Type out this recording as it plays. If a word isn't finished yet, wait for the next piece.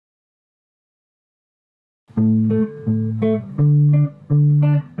Hi,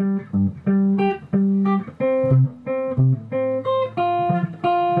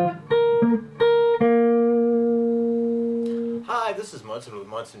 this is Munson with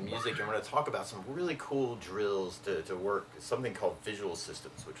Munson Music, and we're going to talk about some really cool drills to work something called visual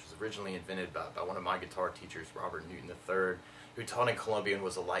systems, which was originally invented by one of my guitar teachers, Robert Newton III, who taught in Columbia and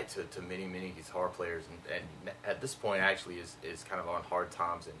was a light to many guitar players, and at this point actually is kind of on hard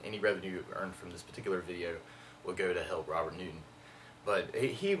times, and any revenue earned from this particular video will go to help Robert Newton. But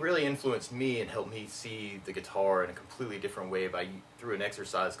he really influenced me and helped me see the guitar in a completely different way through an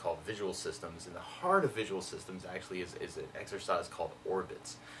exercise called visual systems. And the heart of visual systems actually is an exercise called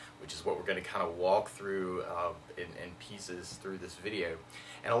orbits, which is what we're going to kind of walk through in pieces through this video.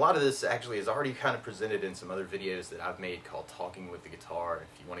 And a lot of this actually is already kind of presented in some other videos that I've made called Talking with the Guitar.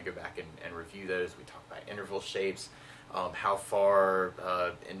 If you want to go back and review those, we talk about interval shapes, how far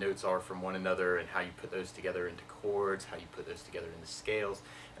notes are from one another, and how you put those together into chords, how you put those together into scales.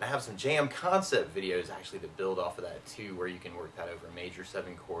 And I have some jam concept videos actually that build off of that too, where you can work that over a major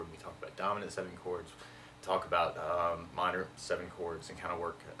 7 chord. We talk about dominant 7 chords, talk about minor 7 chords, and kind of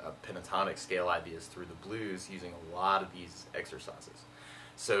work pentatonic scale ideas through the blues using a lot of these exercises.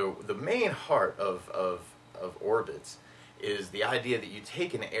 So the main heart of orbits is the idea that you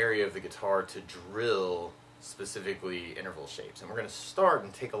take an area of the guitar to drill specifically interval shapes. And we're going to start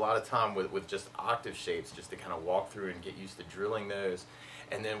and take a lot of time with just octave shapes, just to kind of walk through and get used to drilling those.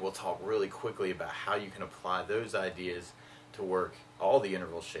 And then we'll talk really quickly about how you can apply those ideas to work all the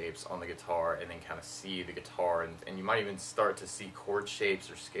interval shapes on the guitar, and then kind of see the guitar, and you might even start to see chord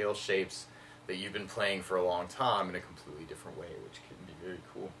shapes or scale shapes that you've been playing for a long time in a completely different way, which can be very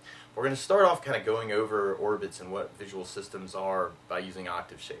cool. We're going to start off kind of going over orbits and what visual systems are by using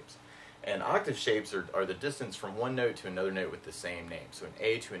octave shapes. And octave shapes are the distance from one note to another note with the same name. So an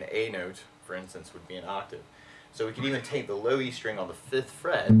A to an A note, for instance, would be an octave. So we could even take the low E string on the 5th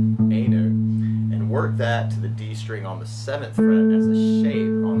fret, A note, and work that to the D string on the 7th fret as a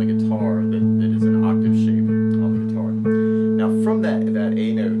shape on the guitar that is an octave shape on the guitar. Now from that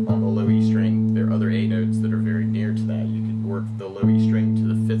A note on the low E string, there are other A notes that are very near to that. You could work the low E string to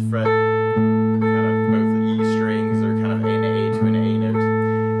the 5th fret, kind of both the E strings are kind of an A to an A note.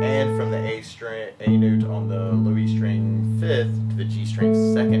 And from the A note on the low E string 5th to the G string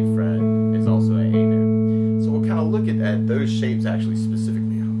 2nd fret is also an A note. So we'll kind of look at those shapes actually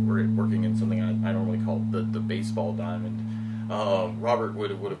specifically. We're working in something I normally call the baseball diamond. Robert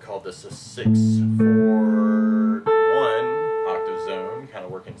would have called this a 6-4-1 octave zone, kind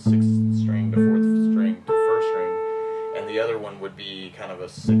of working 6th string to 4th string to 1st string. And the other one would be kind of a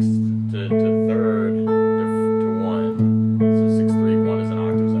 6th to 3rd to 1. So 6-3-1 is an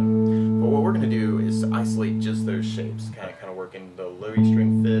octave zone. But what we're going to do is isolate just those shapes, kind of working the low E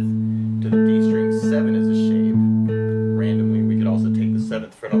string 5th to the D string 7 as a shape randomly. We could also take the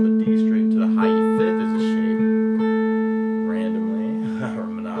 7th fret on the D string to the high E 5th as a shape randomly, or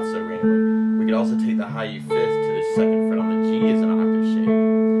not so randomly. We could also take the high E 5th to the 2nd fret on the G as an octave shape.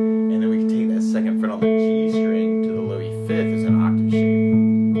 And then we could take that 2nd fret on the G string to the low E 5th as an octave shape.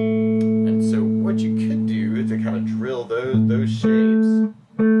 And so what you could do is to kind of drill those shapes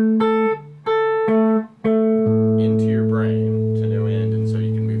into your brain to no end, and so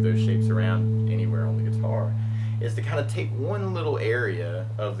you can move those shapes around anywhere on the guitar, is to kind of take one little area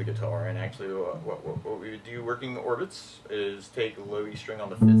of the guitar. And actually what we would do working orbits is take a low E string on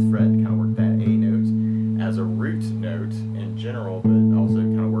the 5th fret, kind of work that A note as a root note in general, but also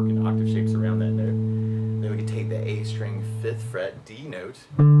kind of working octave shapes around that note. Then we could take the A string 5th fret D note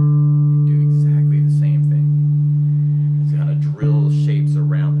and do exactly the same thing. It's kind of drill shapes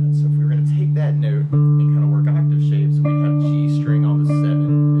around that. So if we were going to take that note and kind of work octave shapes, we'd have G string on the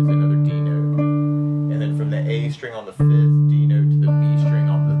 7 is another D note. And then from the A string on the 5th D note to the B string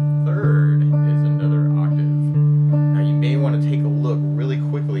on the 3rd is another octave. Now you may want to take a look really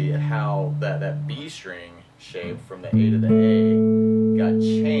quickly at how that B string shape from the A to the A got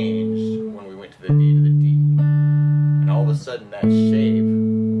changed when we went to the D to the D. And all of a sudden that shape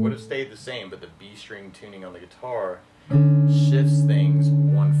would have stayed the same, but the B string tuning on the guitar shifts things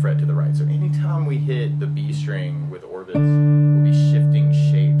one fret to the right. So anytime we hit the B string with orbits, we'll be shifting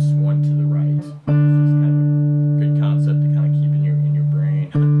shapes one to the right. It's just kind of a good concept to kind of keep in your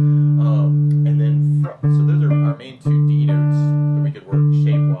brain. And then so those are our main 2 D notes that we could work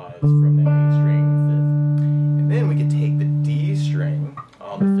shape-wise from the A string 5th. And then we could take the D string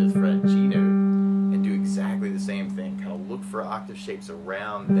on the 5th fret G note and do exactly the same thing. Kind of look for octave shapes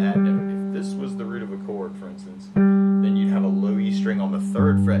around that note. If this was the root of a chord, for instance, then you'd have a low E string on the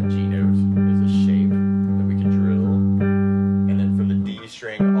 3rd fret G note as a shape that we could drill. And then from the D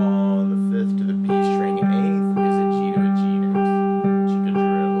string on the 5th to the B string A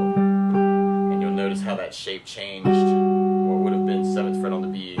that shape changed. What would have been 7th fret on the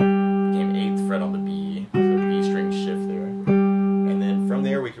B became 8th fret on the B, so B string shift there. And then from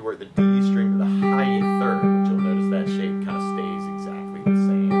there we could work the D string to the high E3rd, which you'll notice that shape kind of stays exactly the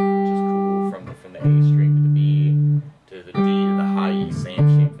same, which is cool. From the A string to the B to the D to the high E, same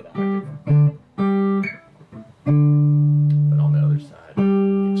shape for the octave. But on the other side, it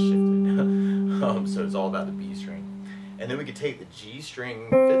gets shifted. So it's all about the B string. And then we could take the G string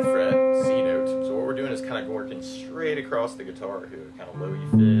 5th fret, C note. So what we're doing is kind of working straight across the guitar here, kind of low E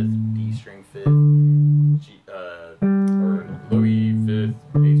 5th, D string 5th, or low E 5th,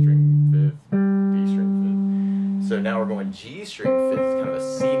 A string 5th, D string 5th. So now we're going G string 5th, kind of a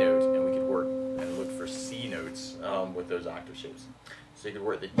C note, and we could work and look for C notes with those octave shapes. So you could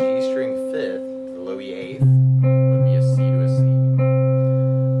work the G string 5th to the low E 8th, would be a C to a C.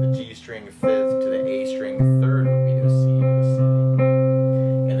 The G string 5th to the A string 3rd would be to a C to a C.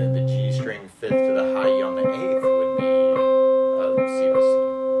 And then the G string 5th to the high E on the 8th would be a C to a C.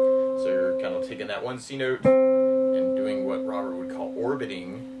 So you're kind of taking that one C note and doing what Robert would call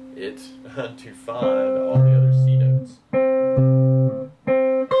orbiting it to find all the other C notes.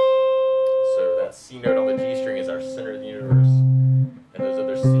 So that C note on the G string is our center of the universe. And those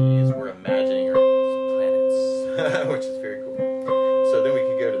other C's we're imagining are planets, which is very cool. So then we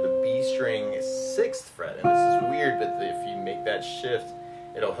could go to the B string 6th fret, and this is weird, but if you make that shift,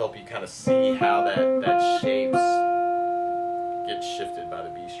 it'll help you kind of see how that shapes get shifted by the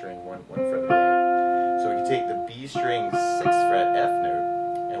B string one fret away. So we can take the B string 6th fret F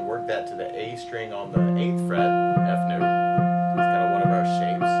note and work that to the A string on the 8th fret F note. It's kind of one of our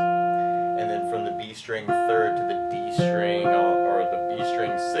shapes. And then from the B string 3rd to the D string, or the B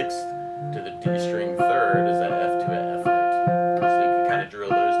string 6th to the D string 3rd is that F to a F note. So you can kind of drill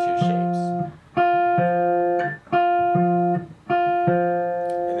those two shapes.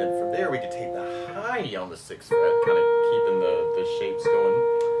 And then from there we could take the high E on the 6th fret, kind of keeping the shapes going.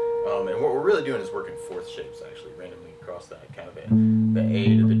 And what we're really doing is working 4th shapes, actually, randomly across that, kind of the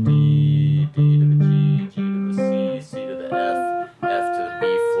A to the D, D to the G, G to the C, C to the F, F to the B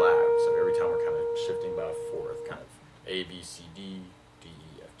flat. So every time we're kind of shifting by a 4th, kind of A, B, C, D, D,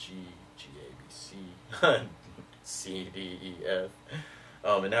 E, F, G, G, A, B, C, C, D, E, F.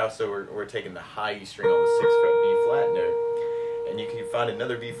 And now, so we're taking the high E string on the 6th fret B flat note, and you can find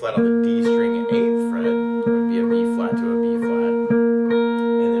another B flat on the D string 8th fret, would be a B flat to a B flat.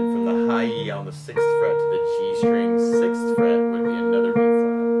 And then from the high E on the 6th fret to the G string 6th fret would be another B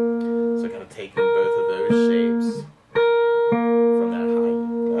flat. So kind of taking both of those shapes from that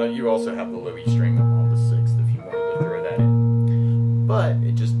high E. You also have the low E string on the 6th if you wanted to throw that in. But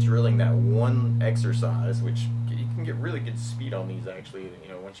it just drilling that one exercise, which you can get really good speed on these actually,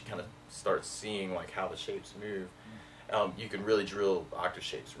 once you kind of start seeing like how the shapes move, you can really drill octave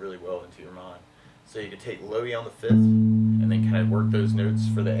shapes really well into your mind. So you could take low E on the 5th, and then kind of work those notes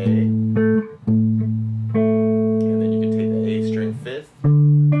for the A. And then you can take the A string 5th,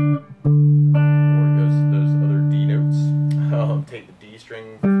 work those other D notes. Take the D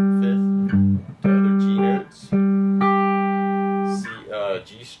string 5th to other G notes.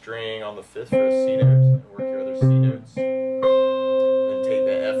 G string on the 5th for a C note, and work your other C notes. Then take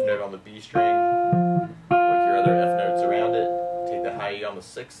the F note on the B string, work your other F notes around it. Take the high E on the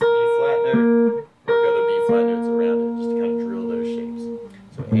 6th B flat note, work other B flat notes around it, just to kind of drill those shapes.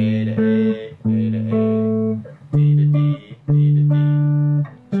 So A to A, A to A, D to D, D to D,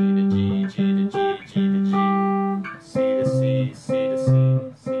 G to G, G to G, G to G, C to C, C to C,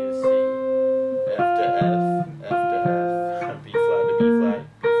 C to C, F to F, F to F, B flat to B flat,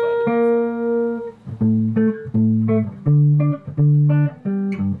 B flat to B flat.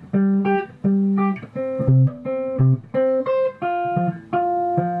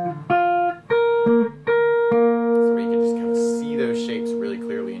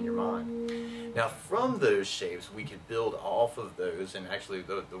 Those shapes, we could build off of those, and actually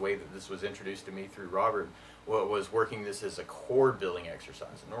the way that this was introduced to me through Robert was working this as a chord building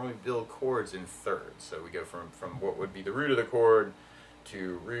exercise. And normally we build chords in thirds, so we go from what would be the root of the chord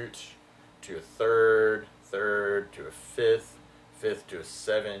to root to a third, third to a fifth, fifth to a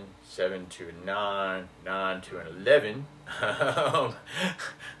 7, 7 to a 9, 9 to an 11,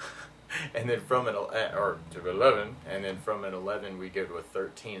 and then from an or to 11, and then from an 11 we go to a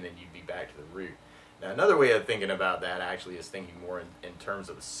 13, and then you'd be back to the root. Now, another way of thinking about that actually is thinking more in terms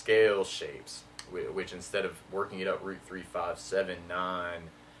of the scale shapes, which instead of working it up root 3, 5, 7, 9,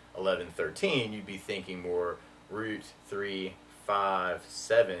 11, 13, you'd be thinking more root 3, 5,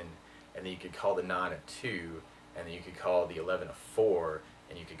 7, and then you could call the 9 a 2, and then you could call the 11 a 4,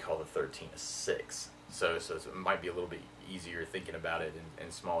 and you could call the 13 a 6. So it might be a little bit easier thinking about it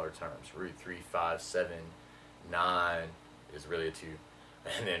in smaller terms. Root 3, 5, 7, 9 is really a 2,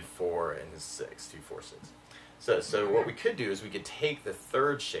 and then 4 and 6, 2, 4, 6. So what we could do is we could take the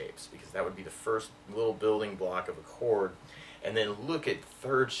third shapes, because that would be the first little building block of a chord, and then look at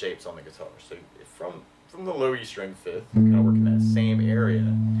third shapes on the guitar. So from the low E string fifth, kind of work in that same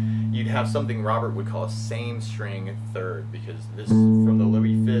area, you'd have something Robert would call a same string third, because this from the low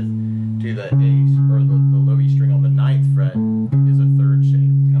E fifth to the A, or the low E string on the 9th fret is a third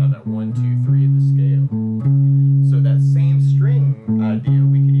shape, kind of that 1, 2, 3 of the scale. So that same string idea,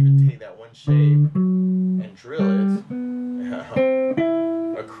 we could even take that one shape and drill it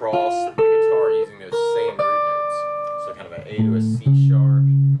across the guitar using those same root notes. So kind of an A to a C sharp,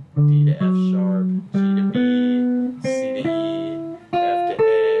 D to F sharp, G to B, C to E, F to A,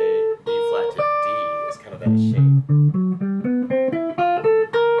 B flat to D is kind of that shape.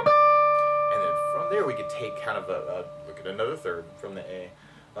 And then from there we could take kind of look at another third from the A.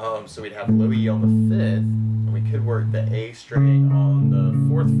 So we'd have low E on the 5th, and we could work the A string on the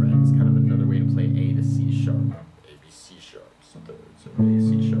 4th fret. It's kind of another way to play A to C sharp, A, B, C sharp, so A,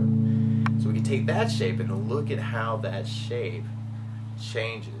 C sharp. So we could take that shape and look at how that shape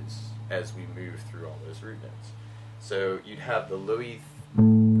changes as we move through all those root notes. So you'd have the low E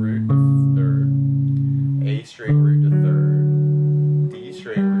root to third, A string root to third, D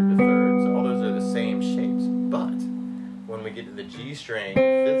string root to third. So all those are the same shapes. But when we get to the G string,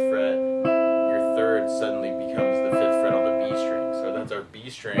 5th fret, your third suddenly becomes the 5th fret on the B string. So that's our B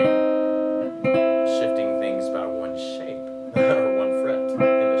string shifting things by one shape, or one fret in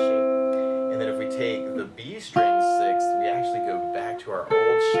the shape. And then if we take the B string 6th, we actually go back to our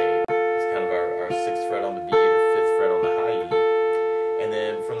old shape. It's kind of our 6th fret on the B, or 5th fret on the high E. And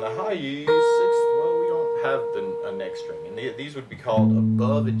then from the high E, 6th, well, we don't have a next string. And these would be called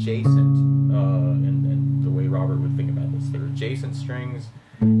above adjacent, and the way Robert would think about this. They're adjacent strings.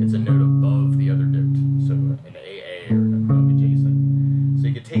 It's a note above the other note. So an AA or an above adjacent. So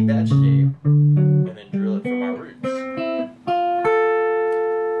you could take that shape and then drill it from our roots. And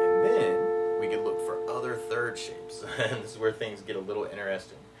then we could look for other third shapes. And this is where things get a little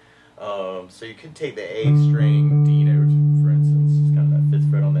interesting. So you could take the A string D note, for instance. It's kind of that 5th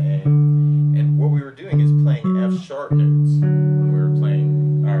fret on the A. And what we were doing is playing F sharp notes when we were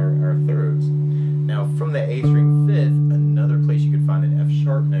playing our thirds. Now from the A string 5th, another place you could find an F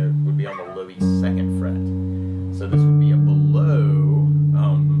sharp note would be on the low E 2nd fret. So this would be a below,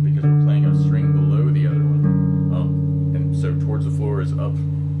 because we're playing a string below the other one. And so towards the floor is up,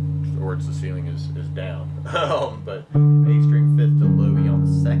 towards the ceiling is down. But A string 5th to low E on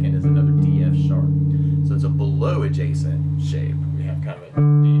the 2nd is another D F sharp. So it's a below adjacent shape. We have kind of a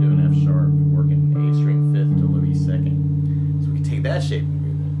D to an F sharp working A string 5th to low E 2nd. So we can take that shape and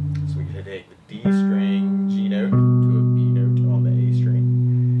move it. So we can take the D string G note to a B note on the A string,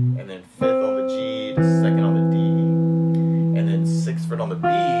 and then 5th on the G to 2nd on the D, and then 6th fret on the B,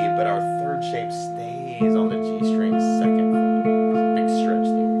 but our third shape stays on the G string 2nd fret. Big stretch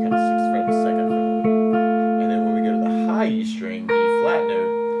there, kind of 6th fret to 2nd fret. And then when we go to the high E string, B flat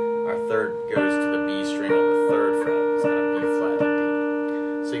note, our third goes to the B string on the 3rd fret. It's kind of B flat to D.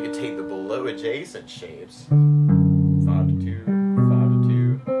 So you could take the below adjacent shapes, 5 to 2, 5 to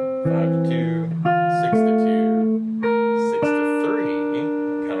 2, 5 to 2, 6 to 2, 6 to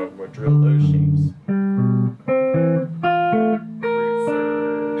 3, kind of drill those shapes. Root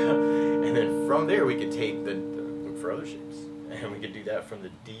third. And then from there we could take look for other shapes. And we could do that from the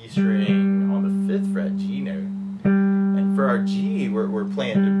D string on the 5th fret G note. And for our G, we're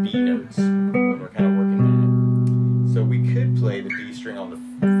playing to B notes when we're kind of working that. So we could play the D string on the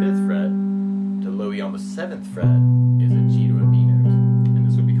 5th fret to low E on the 7th fret is a G to a B note. And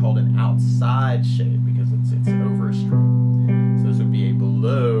this would be called an outside shape because it's over a string. So this would be a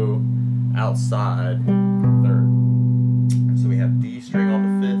below outside third. So we have D string on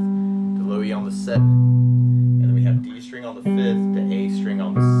the 5th to low E on the 7th. And then we have D string on the 5th to A string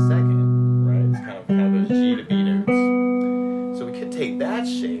on the 2nd. Right? It's kind of those G to B notes. So we could take that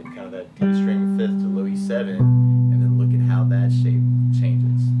shape, kind of that D string 5th to low E7, and then look at how that shape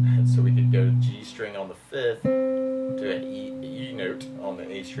changes. And so we could go to G string on the 5th to an E note on the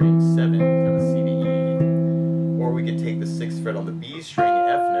A string 7, kind of C to E. Or we could take the 6th fret on the B string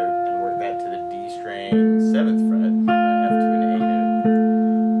F note and work that to the D string 7th fret, F to an A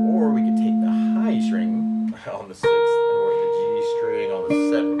note. Or we could take the high string on the 6th and work the G string on the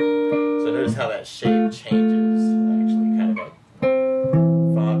 7th. So notice how that shape changes. Actually, kind of like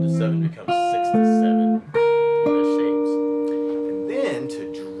 5 to 7 becomes 6 to 7 in the shapes. And then to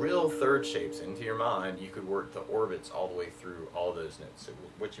drill third shapes into your mind, you could work the orbit notes all the way through all those notes. So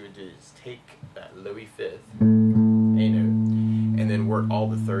what you would do is take that lowy fifth, A note, and then work all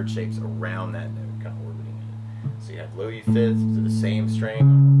the third shapes around that note, kind of orbiting it. So you have lowy fifth to the same string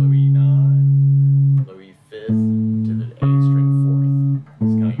on the lowy 9, lowy fifth to the A string fourth.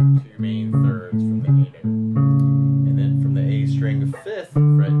 It's kind of your two main thirds from the A note. And then from the A string fifth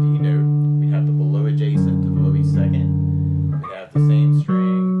fret D note, we have the below adjacent to the lowy second. We have the same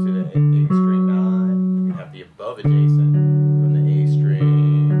string to the A string 9. We have the above adjacent from the A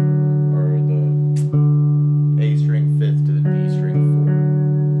string, or the A string fifth to the D string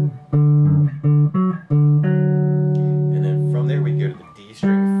 4. And then from there we go to the D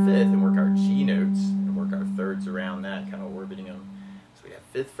string fifth and work our G notes and work our thirds around that, kind of orbiting them. So we have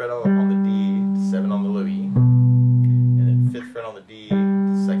 5th fret on the D, 7 on the low E, and then 5th fret on the D,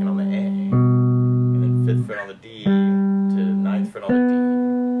 2nd on the A, and then 5th fret on the D to 9th fret on the D,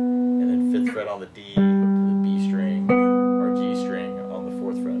 and then 5th fret on the D to the B string or G string on the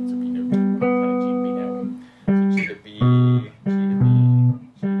 4th fret. So B note, kind of G to B that way. So G to B, G to B,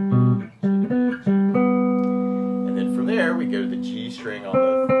 G to B, G to B, G to B. And then from there we go to the G string on the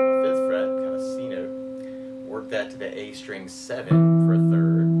 5th fret, kind of C note. Work that to the A string 7 for a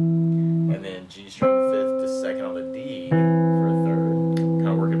third, and then G string 5th to 2nd on the D for a third. Kind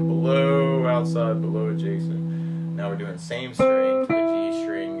of working below, outside, below adjacent. Now we're doing same string to the G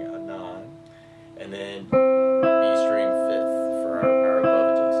string 9, and then B string 5th for our above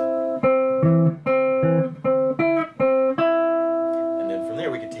adjacent. And then from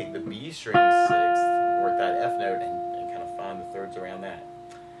there we could take the B string 6th, work that F note, and kind of find the thirds around that.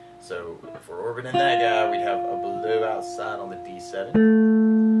 So if we're orbiting that guy, we'd have a below outside on the D7.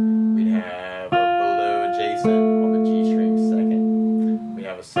 We'd have a below adjacent on the G string 2nd. We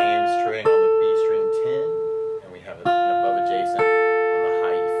have a same string on the B string 10, and we have an above adjacent on the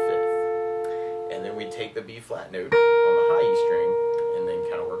high E 5th. And then we take the B flat note on the high E string, and then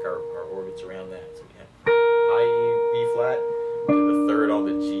kind of work our orbits around that. So we have high E, B flat to the 3rd on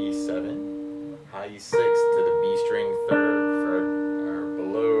the G7, high E 6th to the B string 3rd for our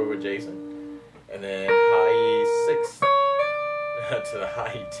below adjacent, and then high E 6th to the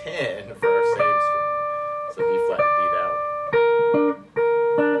high E 10 for our same string. So B flat to D that way.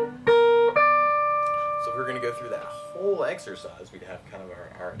 So if we're going to go through that whole exercise, we'd have kind of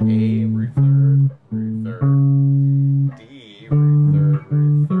our A, root third, D, root third,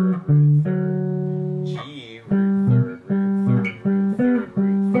 root third, root third, G, root third, root third, root third,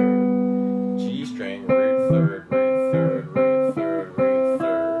 root third, G string, root third, root third, root third, root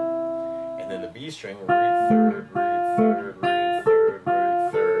third, and then the B string, root third, root third, root third,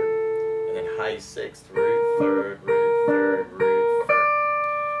 root third, and then high 6th, root third, root third, root third.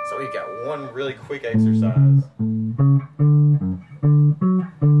 So we've got one really quick exercise.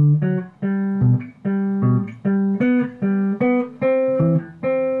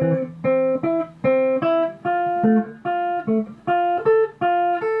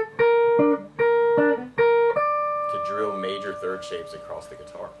 Shapes across the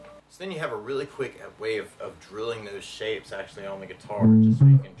guitar. So then you have a really quick way of drilling those shapes actually on the guitar, just so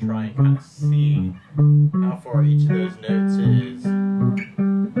you can try and kind of see how far each of those notes is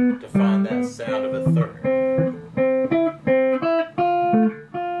to find that sound of a third.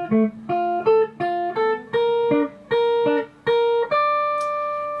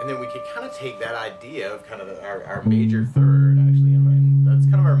 And then we could kind of take that idea of kind of our major third, actually, and that's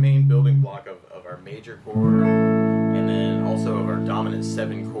kind of our main building block of our major chord, and then also of our dominant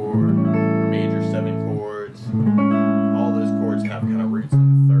 7 chord, our major 7 chords. All those chords have kind of roots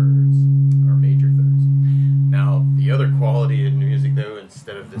in thirds, or major thirds. Now, the other quality in music, though,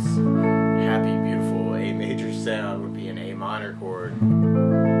 instead of this happy, beautiful A major sound, would be an A minor chord,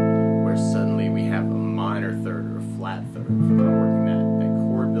 where suddenly we have a minor third or a flat third, from kind of working that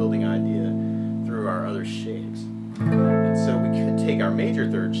chord building idea through our other shapes. And so we could take our major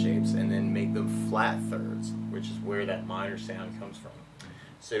third shapes and then make them flat thirds, which is where that minor sound comes from.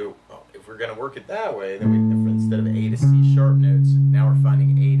 So if we're going to work it that way, then instead of A to C sharp notes, now we're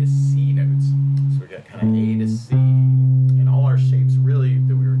finding A to C notes. So we got kind of A to C, and all our shapes really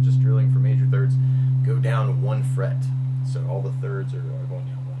that we were just drilling for major thirds go down 1 fret. So all the thirds are going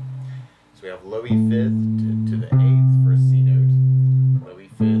down 1. So we have low E 5th to the 8th for a C note, low E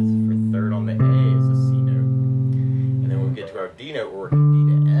 5th for 3rd on the A is a C note, and then when we get to our D note, we're working D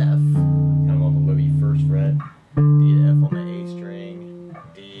to F, kind of on the low E 1st fret, D to F on the A string,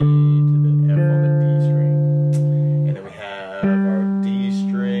 D to the F on the D string, and then we have our D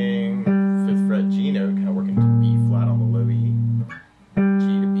string, 5th fret G note, kind of working to B flat on the low E, G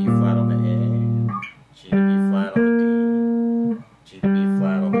to B flat on the A, G to B flat on the D, G to B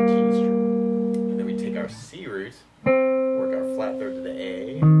flat on the G string, and then we take our C root,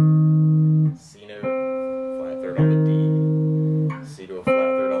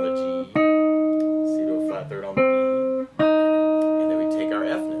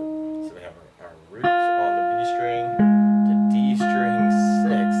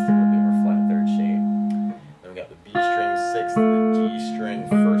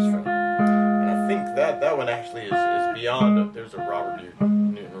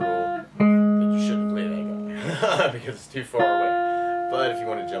 because it's too far away. But if you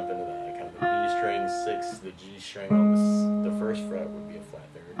want to jump into that, kind of the B string 6, the G string on the first fret would be a flat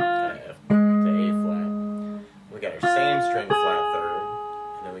third, kind of F to A flat. We got our same string flat third,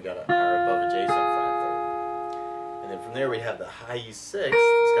 and then we got our above adjacent flat third. And then from there we have the high E 6,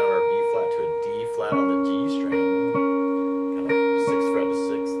 it's kind of our B flat to a D flat on the G string, kind of 6th fret to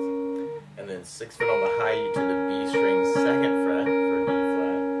 6th. And then 6th fret on the high E to the B string 2nd fret for D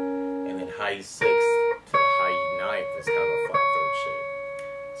flat, and then high E 6th to the high E 9th is kind of a flat third shape.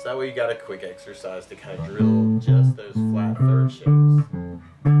 So that way you got a quick exercise to kind of drill just those flat third shapes.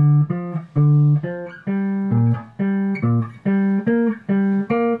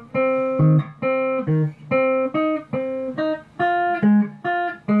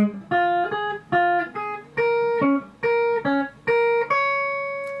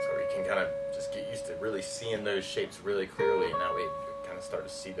 Seeing those shapes really clearly, and that way you kind of start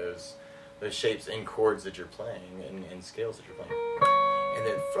to see those shapes in chords that you're playing and scales that you're playing. And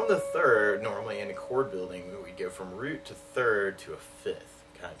then from the third, normally in a chord building, we go from root to third to a fifth,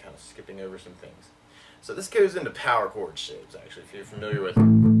 kind of skipping over some things. So this goes into power chord shapes, actually. If you're familiar with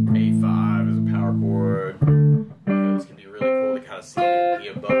A5 as a power chord, this can be really cool to kind of see the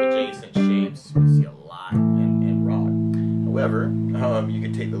above adjacent shapes. We see a lot in rock. However, you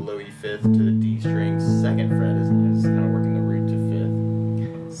could take the low E 5th to the D string 2nd fret as kind of working the root to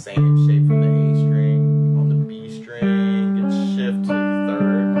 5th. Same shape from the A string on the B string, get shift to the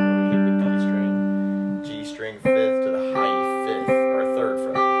 3rd when we hit the D string. G string 5th to the high E 5th, or 3rd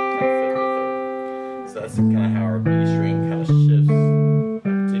fret, kind of 5th to 3rd. So that's kind of how our B string kind of shifts a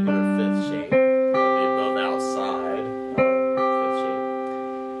particular 5th shape, the above outside 5th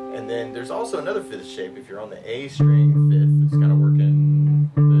shape. And then there's also another 5th shape if you're on the A string 5th. It's kind of working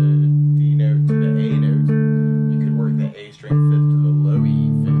the D note to the A note. You could work the A string 5th to the low E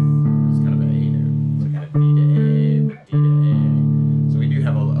 5th. It's kind of an A note. So kind of D to A, but D to A. So we do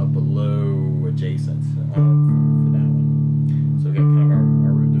have a below adjacent for that one. So we got kind of our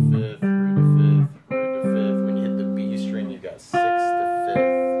root to 5th, root to 5th, root to 5th. When you hit the B string, you've got 6th to 5th.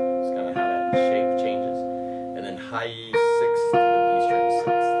 It's kind of how that shape changes. And then high E 6th to the B string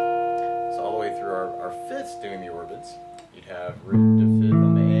 6th. So all the way through our 5ths doing the orbits. You'd have root to 5th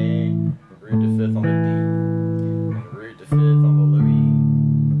on the A, root to 5th on the D, and root to 5th on the low E,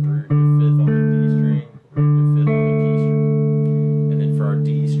 root to 5th on the D string, root to 5th on the G string. And then for our D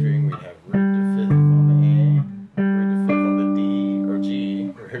string, we'd have root to 5th on the A, root to 5th on the D, or G,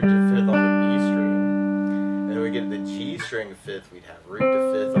 root to 5th on the B string. And then we get the G string 5th, we'd have root to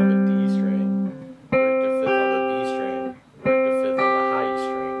 5th on the D string, root to 5th on the B string, root to 5th on the high E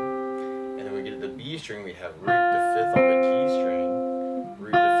string. And then we get the B string, we'd have root to 5th on the G string,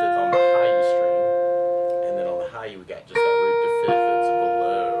 root to 5th on the high E string, and then on the high E we got just that root to 5th that's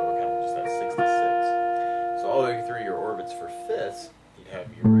below, kind of just that 6 to 6. So all the way through your orbits for 5ths, you'd have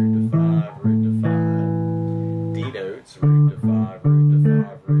your root to 5, root to 5, D notes, root to 5, root to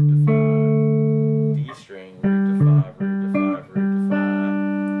 5, root to 5, D string, root to 5, root to 5, root to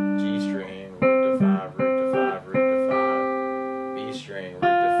 5, G string, root to 5, root to 5, root to 5, B string, root to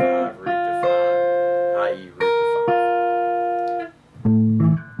 5, root to 5, high E, root to 5.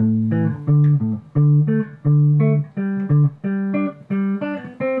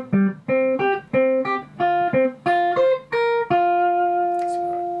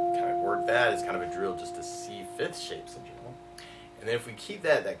 Is kind of a drill just to see 5th shapes in general. And then if we keep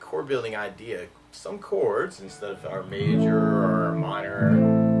that chord building idea, some chords, instead of our major or our minor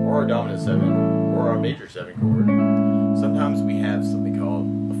or our dominant 7 or our major 7 chord, sometimes we have something called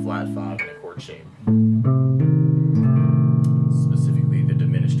a flat 5 in a chord shape. Specifically the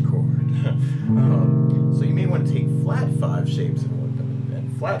diminished chord. So you may want to take flat 5 shapes and work them.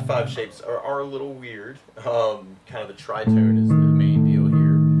 And flat 5 shapes are a little weird. Kind of the tritone is the main deal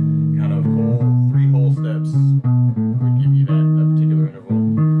here. Kind of 3 whole steps would give you that particular interval.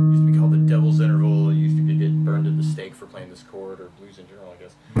 It used to be called the devil's interval. It used to get burned at the stake for playing this chord, or blues in general, I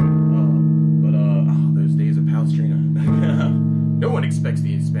guess. Those days of Palestrina. No one expects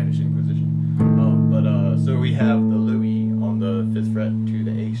the Spanish Inquisition. So we have the low E on the 5th fret to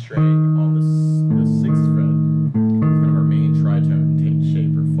the A string on the 6th fret. It's kind of our main tritone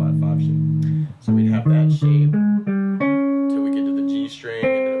shape or flat 5 shape. So we'd have that shape till we get to the G string,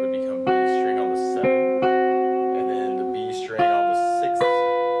 and then it would become B string on the 7th, and then the B string on the 6th.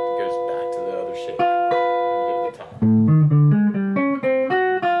 It goes back to the other shape when you get to the top.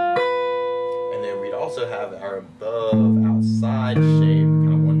 And then we'd also have our above outside shape,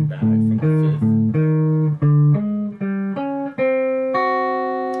 kind of one back from the 5th.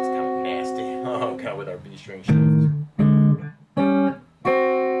 It's kind of nasty, kind of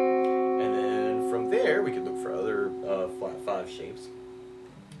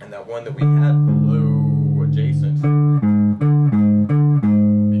And that one that we had below adjacent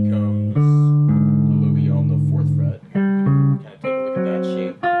becomes the low E on the 4th fret. Kind of take a look at that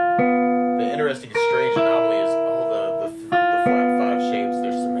shape. The interesting, strange anomaly is all the flat 5 shapes,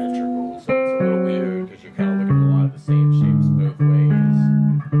 they're symmetrical, so it's a little weird because you're kind of looking at a lot of the same shapes both ways.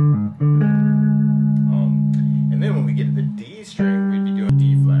 And then when we get to the D string, we'd be doing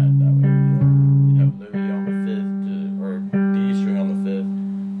D flat that way. You'd have low E on the 5th, or D string on the 5th,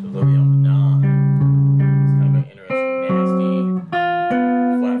 to low E on the 9. It's kind of an interesting, nasty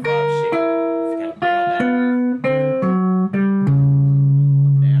flat 5 shape. If you kind of bang on that.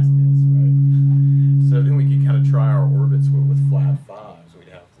 Oh, nastiness, right? So then we could kind of try our orbits with flat 5s. We'd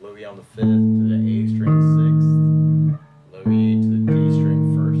have low E on the 5th to the A string 6th, low E to the D string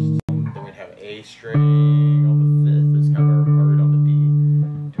 1st. Then we'd have A string on the 5th. That's kind of our root on the D.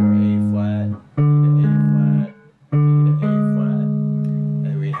 To our A flat, D to A flat, D to A flat. And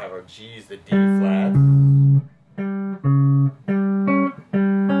then we have our G's, the D flats. And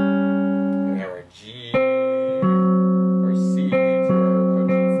we have our G, our C to our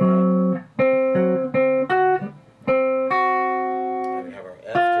G flat. And we have our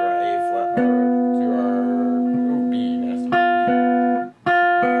F to our A flat, or to our B, nasty B.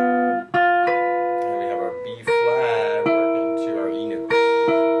 And we have our B flat working to our E notes.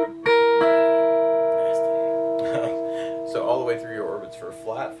 Nasty. So all the way through your orbits for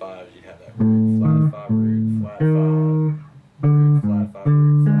flat 5s, you'd have that root, flat 5, root, flat 5, root, flat 5,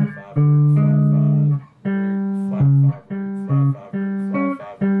 root, flat 5, root, flat 5, root, flat 5, root, flat 5, root, flat 5,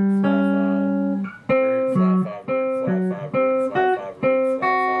 root, flat 5, root, flat 5, root, flat 5, root, flat 5, root, flat 5, root,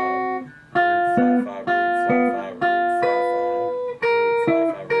 flat 5, root, flat 5, root, flat 5, root, flat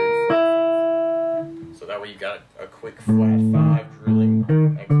 5, root, flat 5. So that way you got a quick flat 5 drilling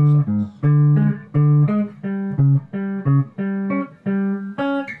exercise.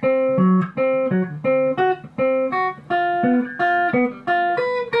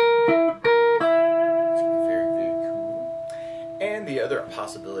 And the other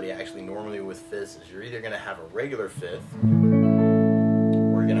possibility, actually, normally with fifths, is you're either going to have a regular 5th,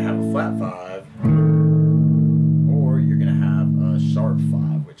 or you're going to have a flat 5, or you're going to have a sharp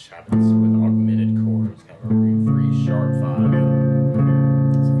 5, which happens with augmented chords, kind of a root 3 sharp 5.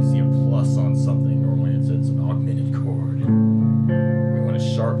 So if you see a plus on something, normally it's an augmented chord, and we want to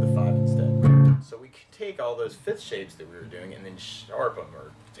sharp the 5 instead. So we could take all those 5th shapes that we were doing and then sharp them,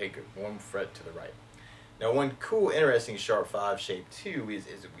 or take it 1 fret to the right. Now, one cool, interesting sharp 5 shape too is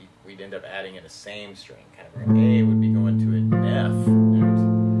we'd end up adding in a same string. Kind of our A would be going to an F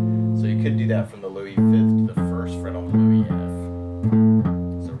note. So you could do that from the low E 5th to the 1st fret on the low E F.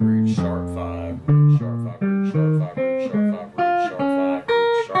 So root sharp 5, root sharp 5, root sharp 5, root sharp 5, root sharp 5,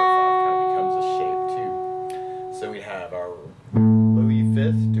 root sharp 5 kind of becomes a shape too. So we have our low E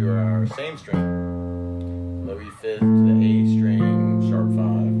 5th to our same string, low E 5th to the A string sharp 5,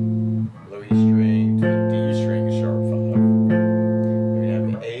 low E string to the D string sharp 5. Then we have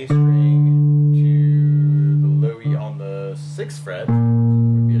the A string to the low E on the 6th fret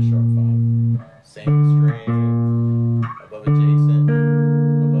would be a sharp 5. Same string above adjacent,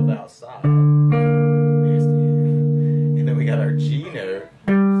 above outside. Nasty. And then we got our G note.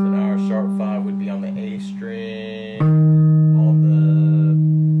 So now our sharp 5 would be on the A string on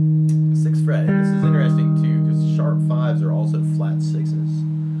the 6th fret. And this is interesting too, because sharp 5s are also flat 6s.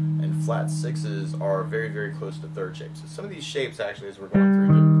 Flat 6s are very, very close to 3rd shapes. So some of these shapes, actually, as we're going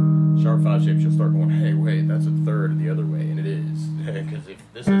through the sharp 5 shapes, you'll start going, hey, wait, that's a 3rd the other way, and it is. Because if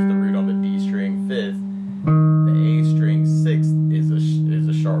this is the root on the D string 5th, the A string 6th is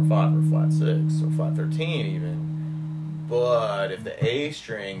a sharp 5 or flat 6, or flat 13 even. But if the A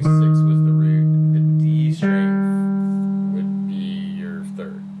string 6 was the root, the D string would be your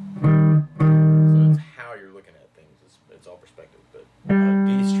 3rd. So it's how you're looking at things. It's all perspective, but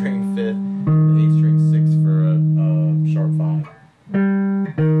D string 5th, the A string 6th for a sharp 5.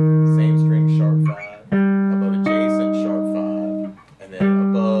 Same string sharp 5, above adjacent sharp 5, and then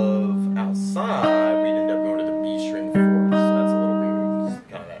above outside we'd end up going to the B string 4th. So that's a little weird. It's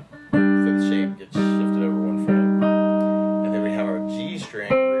kind of that 5th shape gets shifted over 1 fret. And then we have our G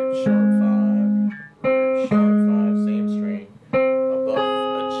string, root sharp 5, root sharp 5, same string.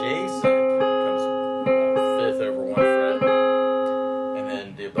 Above adjacent comes 5th over 1 fret. And then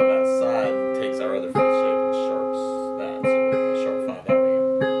the above outside takes our other 5th shape and sharps that. So we're going to sharp 5 that way.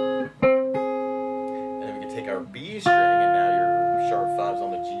 And then we can take our B string, and now your sharp 5's on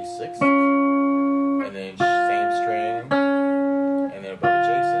the G6. And then same string. And then above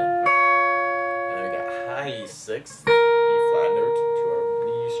adjacent. And then we got high E6, B flat note to our B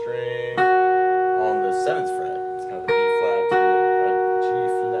string on the 7th fret. It's kind of the B flat to a G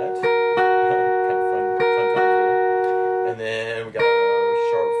flat.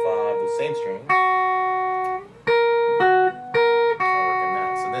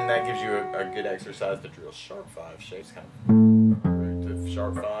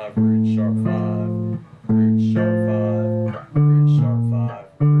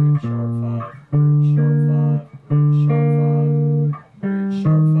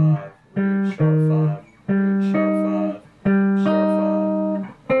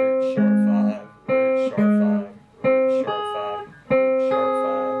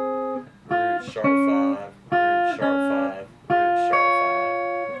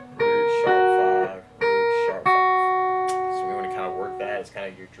 5, root, sharp 5. So we want to kind of work that as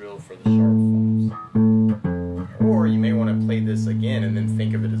kind of your drill for the sharp 5s. Or you may want to play this again and then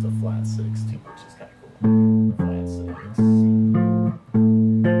think of it as a flat 6 too, which is kind of cool. Flat 6.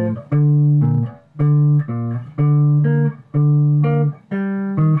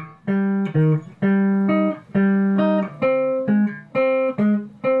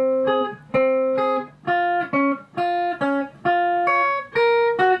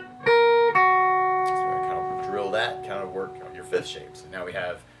 Shapes. And now we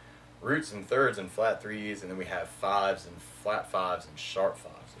have roots and thirds and flat 3s, and then we have 5s and flat 5s and sharp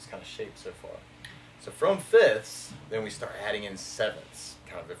 5s. It's kind of shaped so far. So from 5ths, then we start adding in 7ths,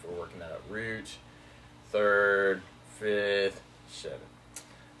 kind of if we're working that out. Root, 3rd, 5th, 7th.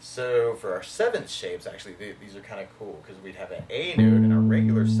 So for our 7th shapes, actually, these are kind of cool because we'd have an A note, and our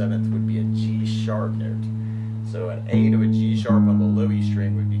regular 7th would be a G sharp note. So an A to a G sharp on the low E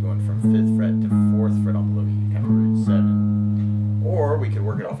string would be going from 5th fret to 4th fret on the low E, kind of root 7. Or we could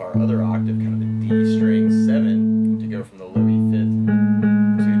work it off our other octave, kind of the D string 7, to go from the low E 5th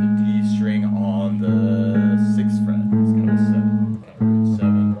to the D string on the 6th fret. It's kind of a 7, kind of root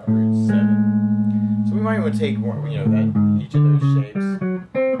 7, root 7. So we might want to take one, that each of those shapes.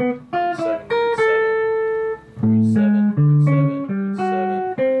 Root 7, root 7, root 7, root 7, root 7, root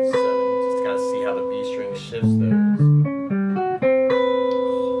 7, just to kind of see how the B string shifts those.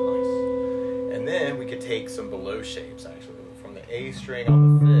 Nice. And then we could take some below shapes actually. From the A string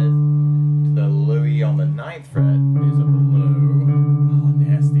on the 5th to the low E on the 9th fret is a below. Oh,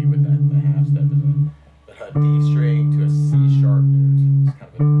 nasty with the half step, isn't it? But a D string to a C sharp note. It's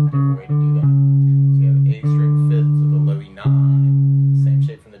kind of a different way to do that. So you have A string 5th to the low E 9, same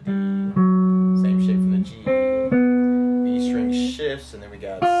shape from the D, same shape from the G. B string shifts, and then we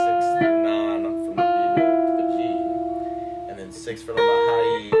got 6 to 9 from the B to the G, and then 6 from the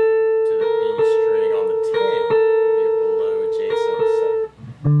high E to the B string on the 10.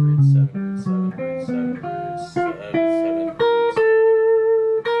 Root 7, root 7, root 7, root 7, 7, root 7.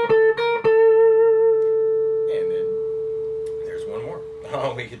 And then there's one more.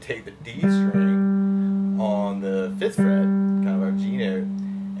 We could take the D string on the 5th fret, kind of our G note,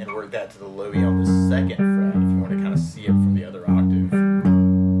 and work that to the low E on the 2nd fret if you want to kind of see it from the other octave. Kind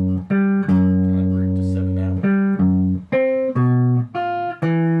of root to 7 that way.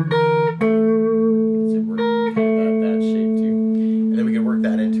 So we're kind of that shape too. And then we can work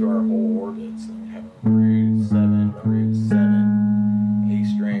that into our whole orbit. So we have root 7, root 7, A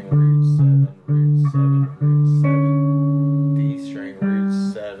string, root 7, root 7, root 7, D string, root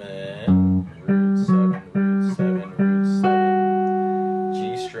 7, root 7, root 7, root 7,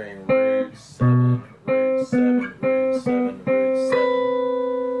 G string, root 7, root 7, root 7, root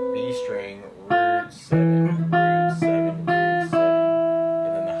 7, B string, root 7, root 7, root 7,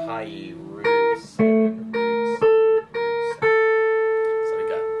 and then the high E, root 7, root 7, root 7. So we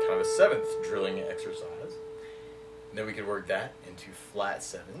got kind of a 7th drilling exercise. And then we could work that into flat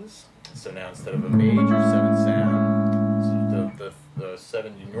 7s. So now instead of a major 7 sound, so the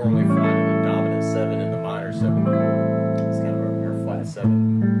 7 you normally find in the dominant 7 and the minor 7 chord, it's kind of our flat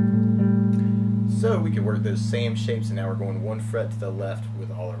 7. So we could work those same shapes, and now we're going 1 fret to the left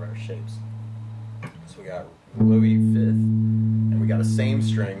with all of our shapes. So we got low E 5th, and we got a same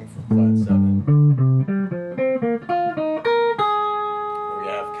string for flat 7. We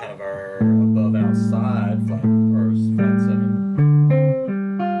have kind of our above outside flat 7.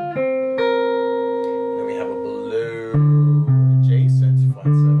 And then we have a below adjacent flat 7.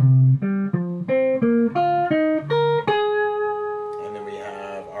 And then we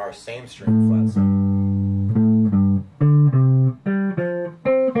have our same string flat 7.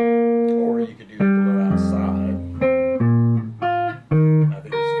 Or you could do the below outside. I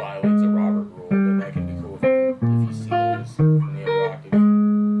think this violates a Robert rule, but that can be cool if you see those from the other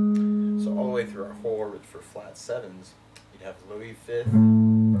octave. So all the way through our whole orbit for flat 7s, you'd have low E 5th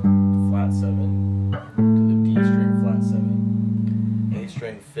to flat 7 to the D string flat 7, A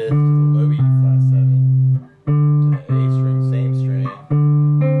string 5th to the low E flat 7 to the A string same string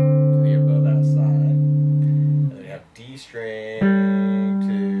to the above outside, and then we have D string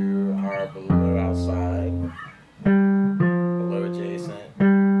to our below outside, below adjacent,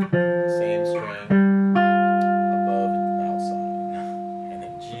 same string.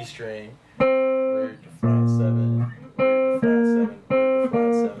 string, root to flat 7, root to flat 7, root to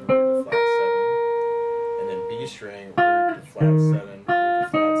flat 7, root to flat 7, and then B string, root to flat 7, root to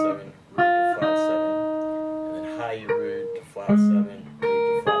flat 7, root to flat 7, and then high E root to flat 7, root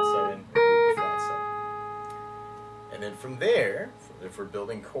to flat 7, root to flat 7. And then from there, if we're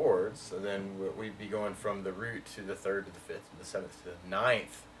building chords, so then we'd be going from the root to the 3rd to the 5th to the 7th to the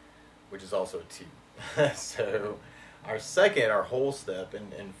 9th, which is also a 2. So our whole step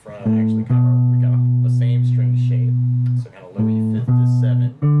in front actually we got the same string shape, so kind of low E 5th to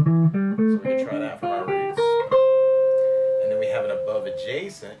 7. So we can try that from our roots. And then we have an above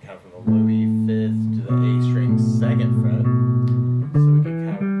adjacent, kind of from the low E 5th to the A string 2nd fret. So we can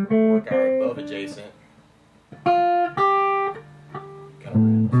kind of work our above adjacent.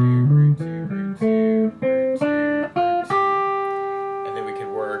 Root 2, root 2, root 2, root 2, root 2. And then we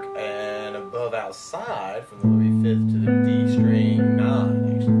could work an above outside from the low E 5th to the D string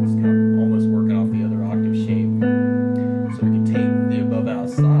 9. Actually, it's kind of almost working off the other octave shape. So we can take the above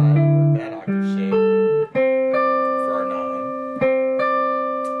outside and work that octave shape for our 9.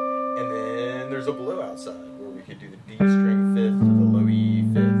 And then there's a below outside where we could do the D string 5th to the low E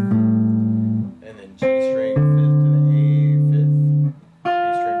 5th. And then G string 5th to the A 5th.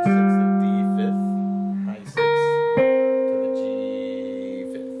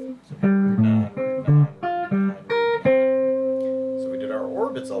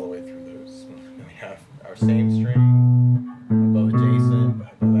 All the way through those. Then we have our same string, above adjacent,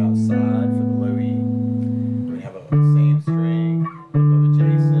 above outside for the low E. We have a same string, above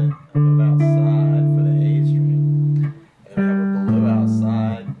adjacent, above outside for the A string. And then we have a below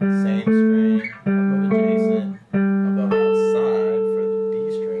outside, same string, above adjacent, above outside for the D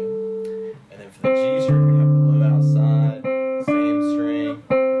string. And then for the G string, we have below outside, same string,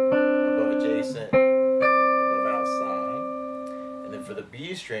 above adjacent, above outside. And then for the B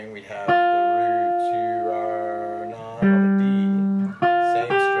string, we have the root to our 9 on the D,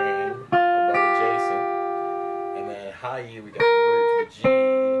 same string, above adjacent, and then high E, we got the root to the G,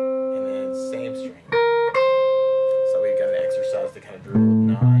 and then same string. So we got an exercise to kind of drill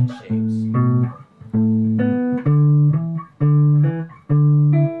 9 shapes.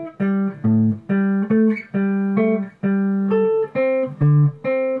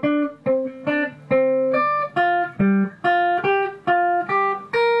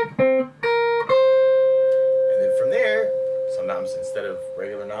 Instead of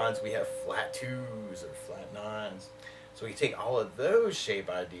regular 9s, we have flat 2s or flat 9s. So we take all of those shape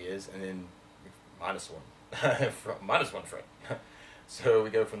ideas and then minus 1 fret. So we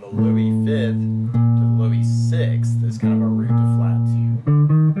go from the low E 5th to the low E 6th. That's kind of our root to flat 2.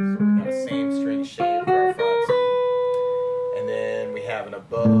 So we got a same string shape for our flat 2. And then we have an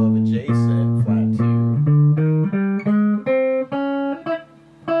above adjacent flat 2.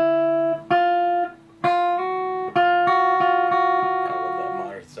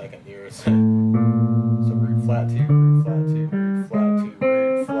 So root flat 2, root flat 2, root flat 2,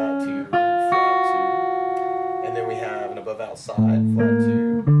 root flat 2, root flat 2. And then we have an above outside flat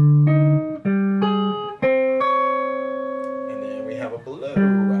 2. And then we have a below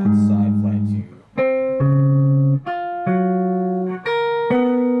outside flat 2.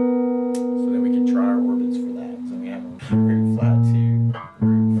 So then we can try our orbits for that. So we have a root flat 2,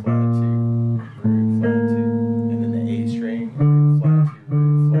 root flat 2, root flat 2. And then the A string, root flat 2,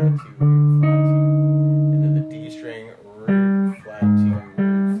 root flat 2.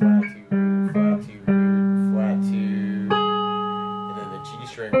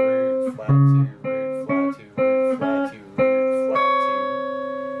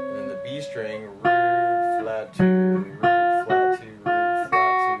 String, root, flat 2, root, flat 2, root,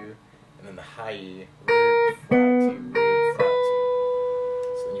 flat 2, and then the high E, root, flat 2, root, flat 2.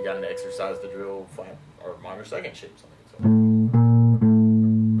 So then you got an exercise to drill flat or minor 2nd shapes on the guitar.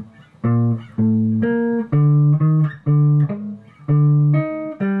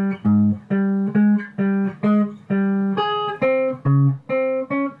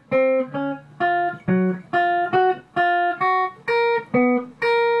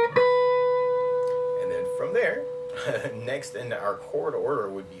 Next in our chord order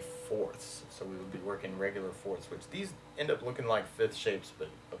would be 4ths. So we would be working regular 4ths, which these end up looking like 5th shapes but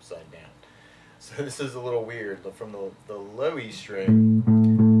upside down. So this is a little weird. From the low E string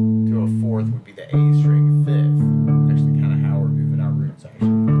to a 4th would be the A string 5th. Actually kind of how we're moving our roots actually.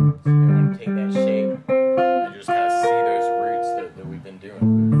 So we want to take that shape and just kind of see those roots that we've been doing.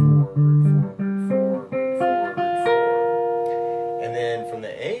 Root 4, root 4, root 4, root 4, root 4. And then from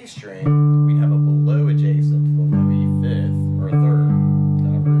the A string, we'd have a below adjacent to the low E 5th or 3rd.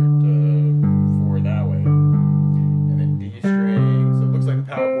 Kind of root 4 that way. And then D string. So it looks like the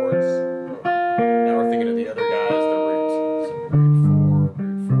power chord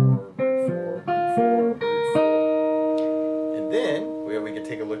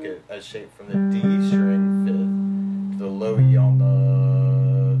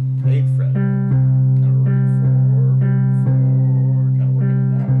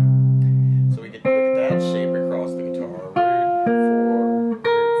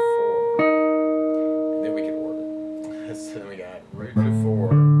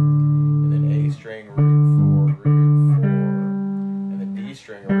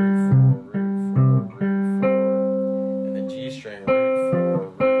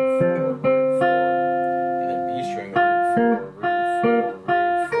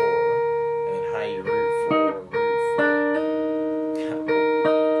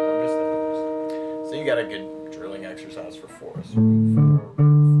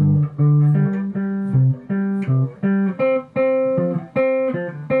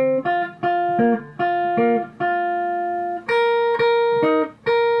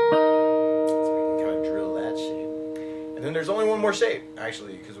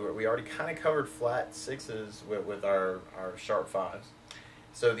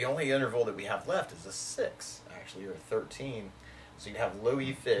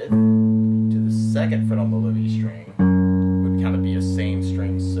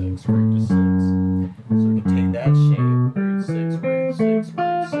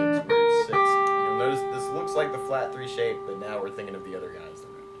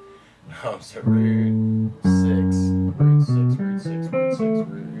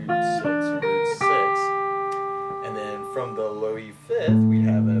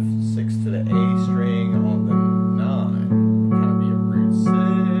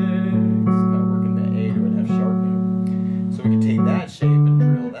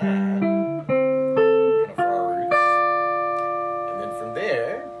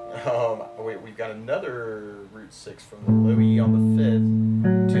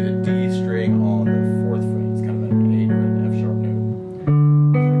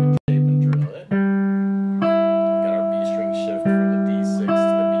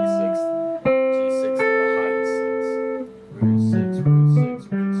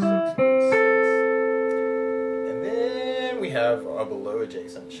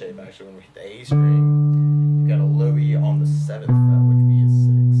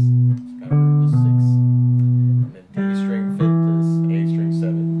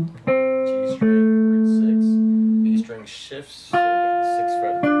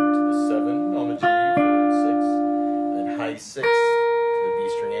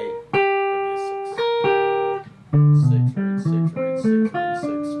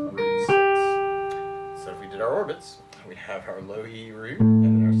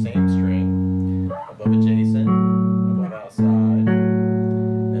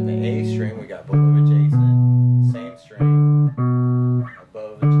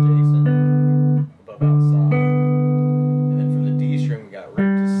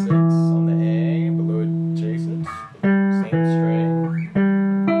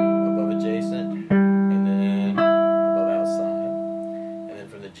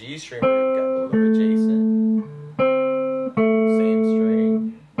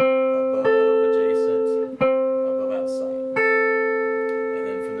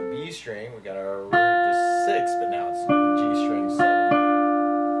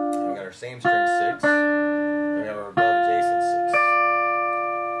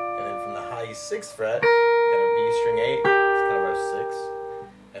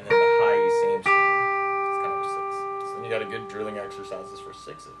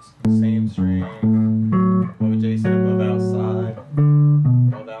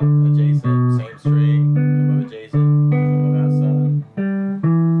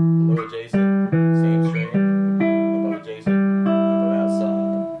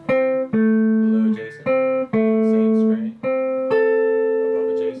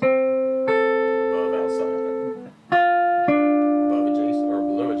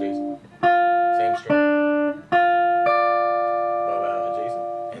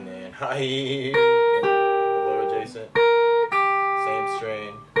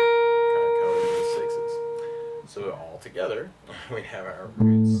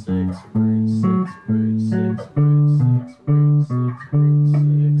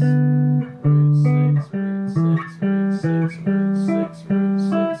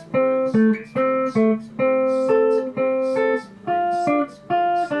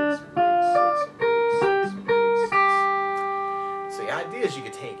So the idea is you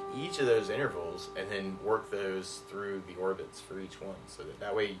could take each of those intervals and then work those through the orbits for each one, so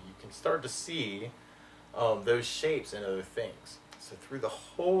that way you can start to see those shapes and other things. So through the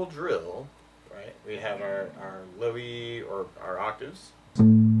whole drill, right, we have our low E, or our octaves.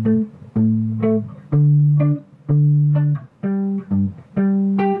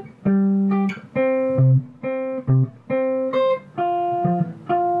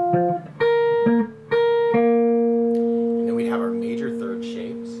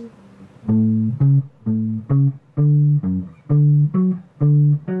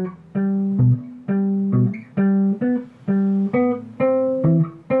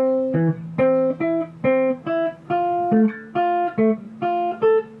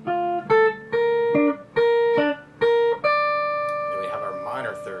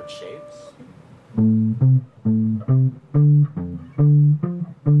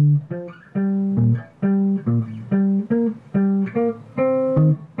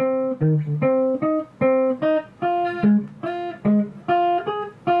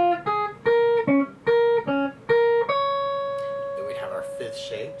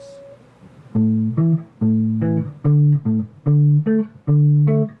 shapes.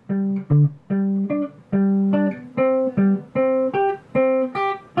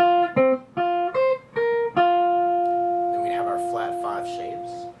 Then we'd have our flat 5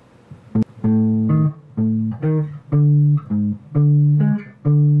 shapes.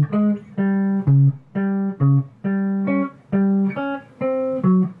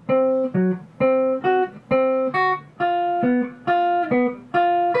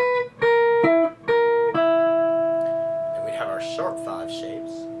 Sharp 5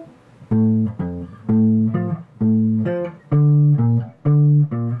 shapes.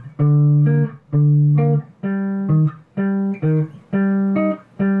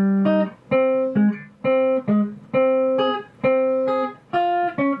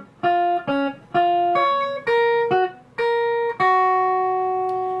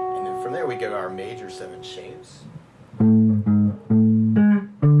 And then from there we go to our major 7 shapes.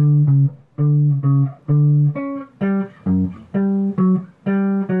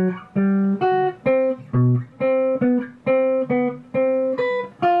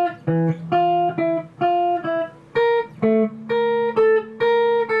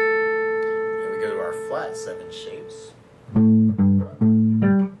 Flat 7 shapes. And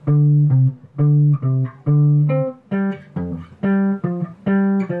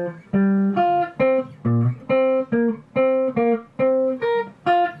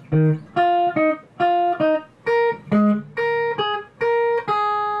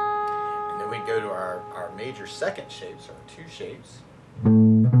then we go to our major second shapes, or 2 shapes.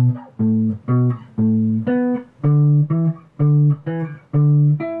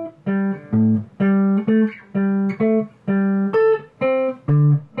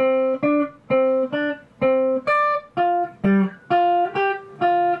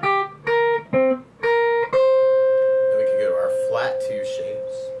 Flat 2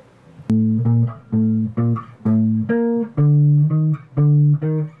 shapes.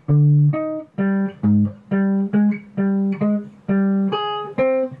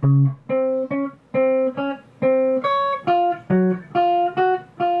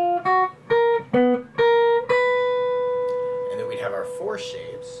 And then we'd have our 4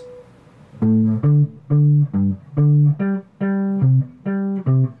 shapes.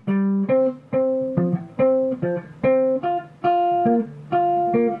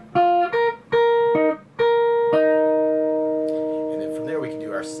 We can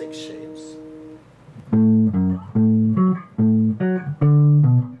do our 6 shapes.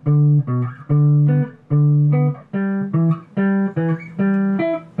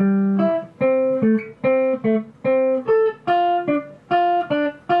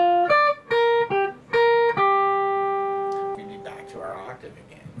 We'd be back to our octave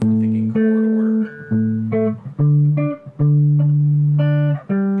again, thinking chord order.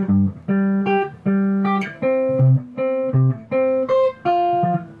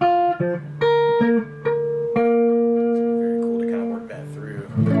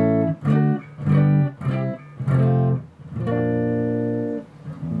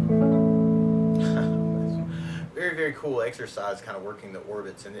 Very cool exercise, kind of working the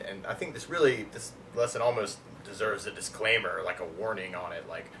orbits, and I think this lesson almost deserves a disclaimer, like a warning on it,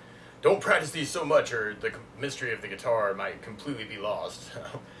 like don't practice these so much or the mystery of the guitar might completely be lost.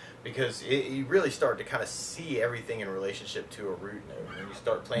 Because you really start to kind of see everything in relationship to a root note. When you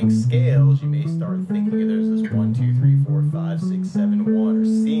start playing scales, you may start thinking there's this 1, 2, 3, 4, 5, 6, 7, 1, or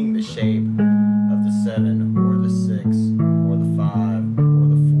seeing the shape of the 7 or the 6 or the 5 or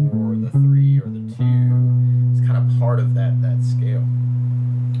the 4 or the 3 or the 2. It's kind of part of that scale.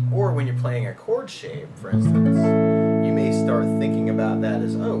 Or when you're playing a chord shape, for instance, you may start thinking about that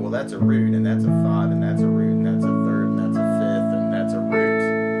as, oh, well, that's a root, and that's a 5, and that's a root, and that's a third, and that's a fifth, and that's a root.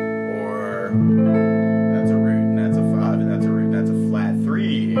 Or that's a root, and that's a 5, and that's a root, and that's a flat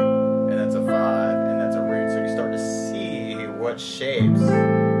 3, and that's a 5, and that's a root. So you start to see what shapes.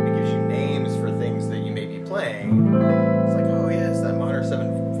 It gives you names for things that you may be playing. It's like, oh, yeah, it's that minor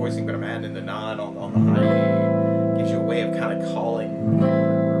 7 voicing, but I'm adding the 9 on the high A. It gives you a way of kind of calling,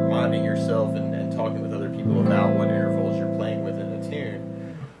 reminding yourself and talking with other people about what intervals you're playing with in a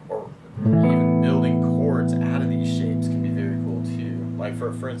tune. Or even building chords out of these shapes can be very cool too. Like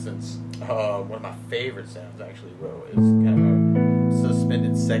for instance, one of my favorite sounds actually, is kind of a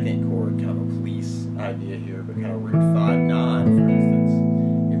suspended second chord, kind of a police idea here, but kind of root 5/9 for instance.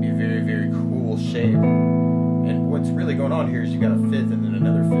 It'd be a very, very cool shape. And what's really going on here is you got a fifth and then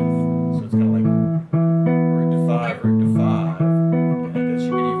another fifth. So it's kind of like root to 5, root to 5. And I guess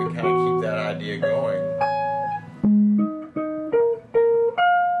you could even kind of keep that idea going.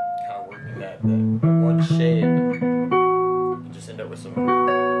 Kind of working that one shape. You just end up with some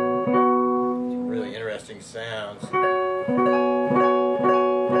interesting sounds,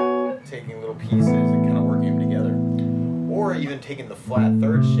 taking little pieces and kind of working them together. Or even taking the flat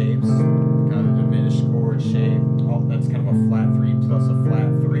third shapes, kind of a diminished chord shape. Oh, that's kind of a flat 3 plus a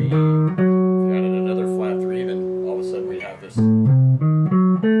flat 3. If you added another flat 3, then all of a sudden we have this cool,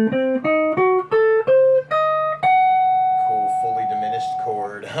 fully diminished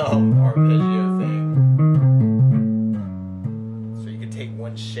chord arpeggio thing. So you can take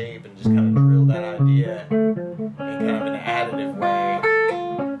one shape and just kind of drill that idea in kind of an additive way.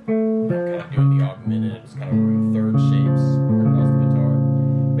 I'm kind of doing the augmented, it's kind of root third shapes across the guitar.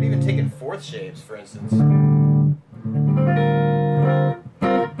 But even taking fourth shapes, for instance. As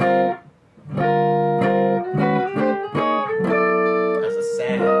a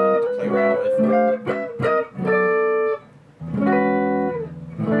sound to play around with.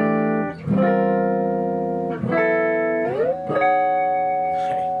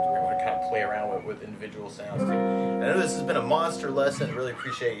 With individual sounds too. And I know this has been a monster lesson. Really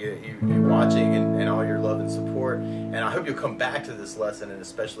appreciate you watching and all your love and support. And I hope you'll come back to this lesson, and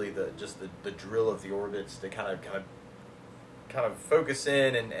especially the drill of the orbits to kind of focus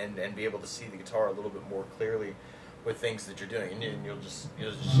in and be able to see the guitar a little bit more clearly with things that you're doing. And you'll just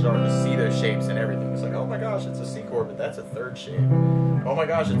start to see those shapes and everything. It's like, oh my gosh, it's a C chord, but that's a third shape. Oh my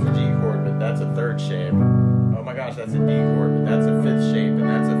gosh, it's a G chord, but that's a third shape. Oh my gosh, that's a D chord, but that's a fifth shape, and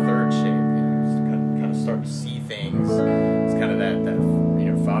that's a third shape. Start to see things. It's kind of that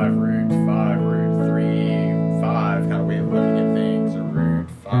 5 root, 3, 5 kind of way of looking at things, or root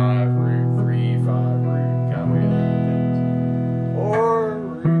 5 root 3 5 root kind of way of looking at things, or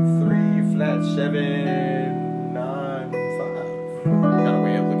root 3 flat 7 9 5 kind of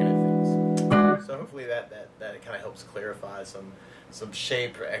way of looking at things. So hopefully that kind of helps clarify some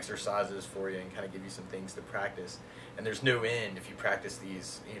shape exercises for you and kind of give you some things to practice. And there's no end if you practice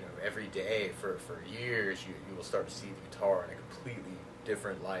these, every day for years. You will start to see the guitar in a completely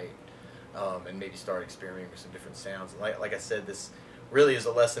different light, and maybe start experimenting with some different sounds. Like I said, this really is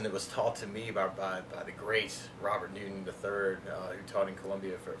a lesson that was taught to me by the great Robert Newton III, who taught in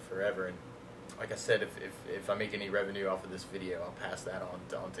Columbia forever. And like I said, if I make any revenue off of this video, I'll pass that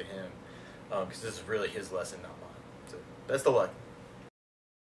on to him, because this is really his lesson, not mine. So best of luck.